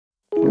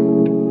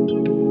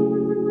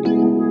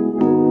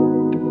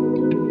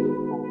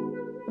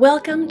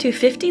Welcome to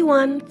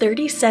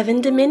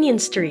 5137 Dominion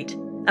Street,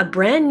 a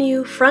brand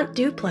new front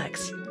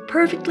duplex,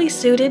 perfectly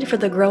suited for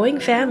the growing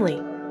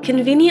family,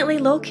 conveniently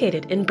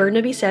located in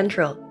Burnaby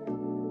Central.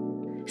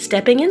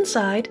 Stepping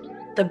inside,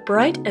 the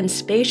bright and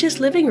spacious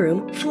living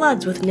room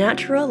floods with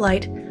natural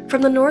light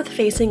from the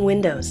north-facing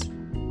windows.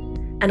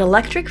 An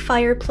electric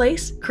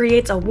fireplace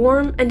creates a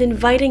warm and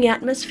inviting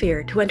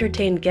atmosphere to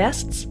entertain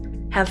guests,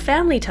 have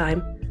family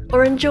time,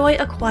 or enjoy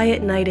a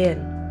quiet night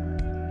in.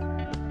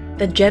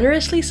 The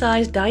generously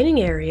sized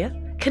dining area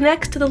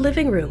connects to the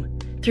living room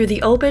through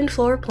the open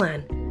floor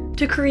plan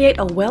to create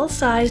a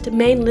well-sized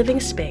main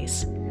living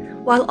space,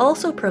 while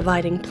also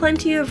providing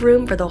plenty of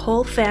room for the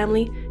whole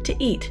family to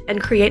eat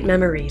and create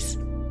memories.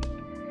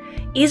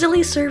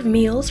 Easily serve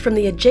meals from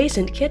the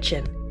adjacent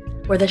kitchen,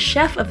 where the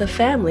chef of the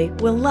family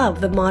will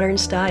love the modern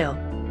style.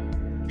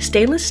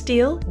 Stainless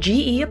steel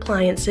GE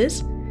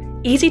appliances,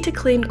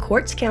 easy-to-clean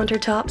quartz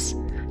countertops,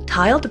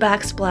 tiled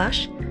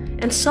backsplash,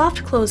 and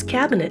soft close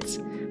cabinets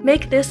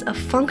make this a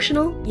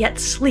functional yet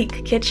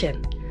sleek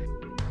kitchen.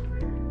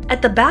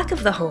 At the back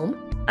of the home,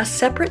 a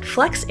separate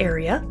flex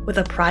area with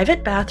a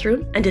private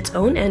bathroom and its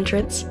own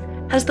entrance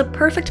has the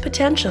perfect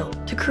potential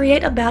to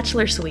create a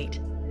bachelor suite.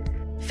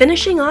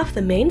 Finishing off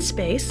the main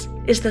space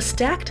is the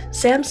stacked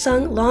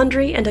Samsung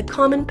laundry and a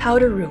common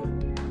powder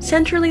room,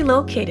 centrally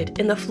located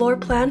in the floor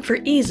plan for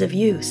ease of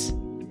use.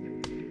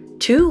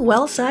 Two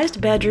well-sized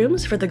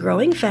bedrooms for the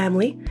growing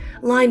family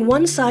line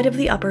one side of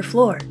the upper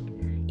floor,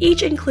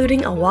 each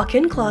including a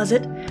walk-in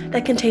closet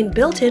that contain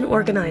built-in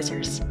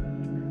organizers.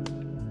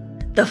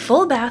 The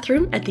full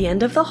bathroom at the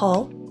end of the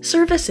hall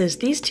services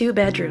these two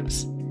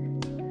bedrooms.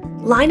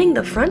 Lining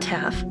the front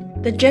half,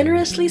 the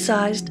generously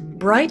sized,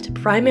 bright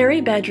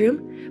primary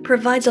bedroom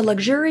provides a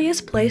luxurious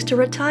place to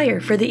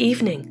retire for the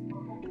evening.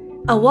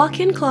 A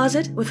walk-in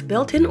closet with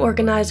built-in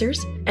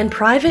organizers and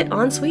private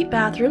ensuite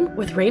bathroom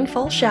with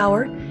rainfall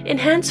shower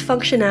enhance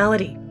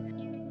functionality,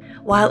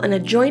 while an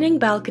adjoining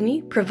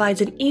balcony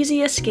provides an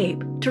easy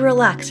escape to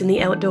relax in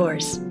the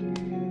outdoors.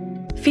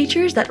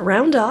 Features that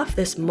round off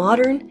this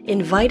modern,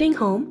 inviting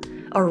home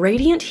are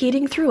radiant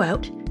heating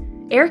throughout,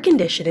 air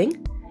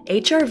conditioning,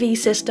 HRV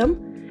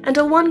system, and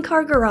a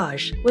one-car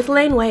garage with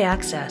laneway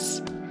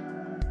access.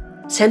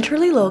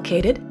 Centrally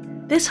located,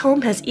 this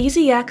home has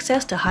easy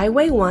access to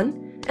Highway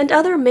 1 and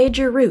other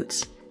major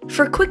routes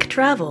for quick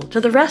travel to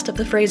the rest of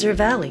the Fraser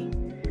Valley,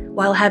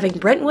 while having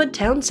Brentwood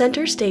Town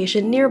Centre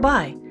Station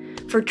nearby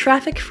for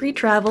traffic-free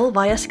travel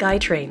via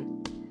SkyTrain.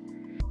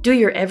 Do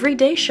your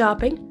everyday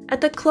shopping at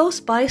the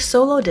close-by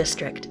Solo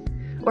District,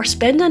 or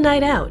spend a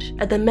night out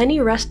at the many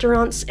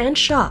restaurants and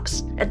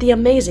shops at the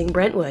amazing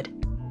Brentwood.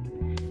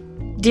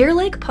 Deer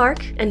Lake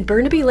Park and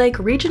Burnaby Lake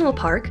Regional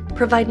Park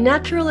provide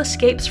natural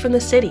escapes from the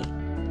city,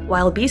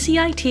 while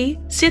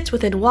BCIT sits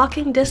within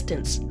walking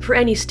distance for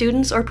any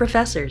students or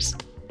professors.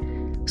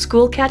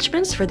 School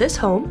catchments for this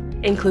home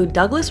include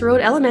Douglas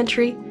Road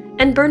Elementary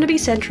and Burnaby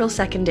Central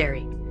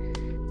Secondary.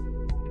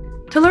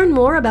 To learn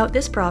more about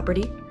this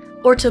property,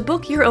 or to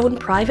book your own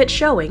private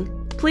showing,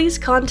 please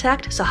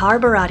contact Sahar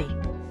Barati.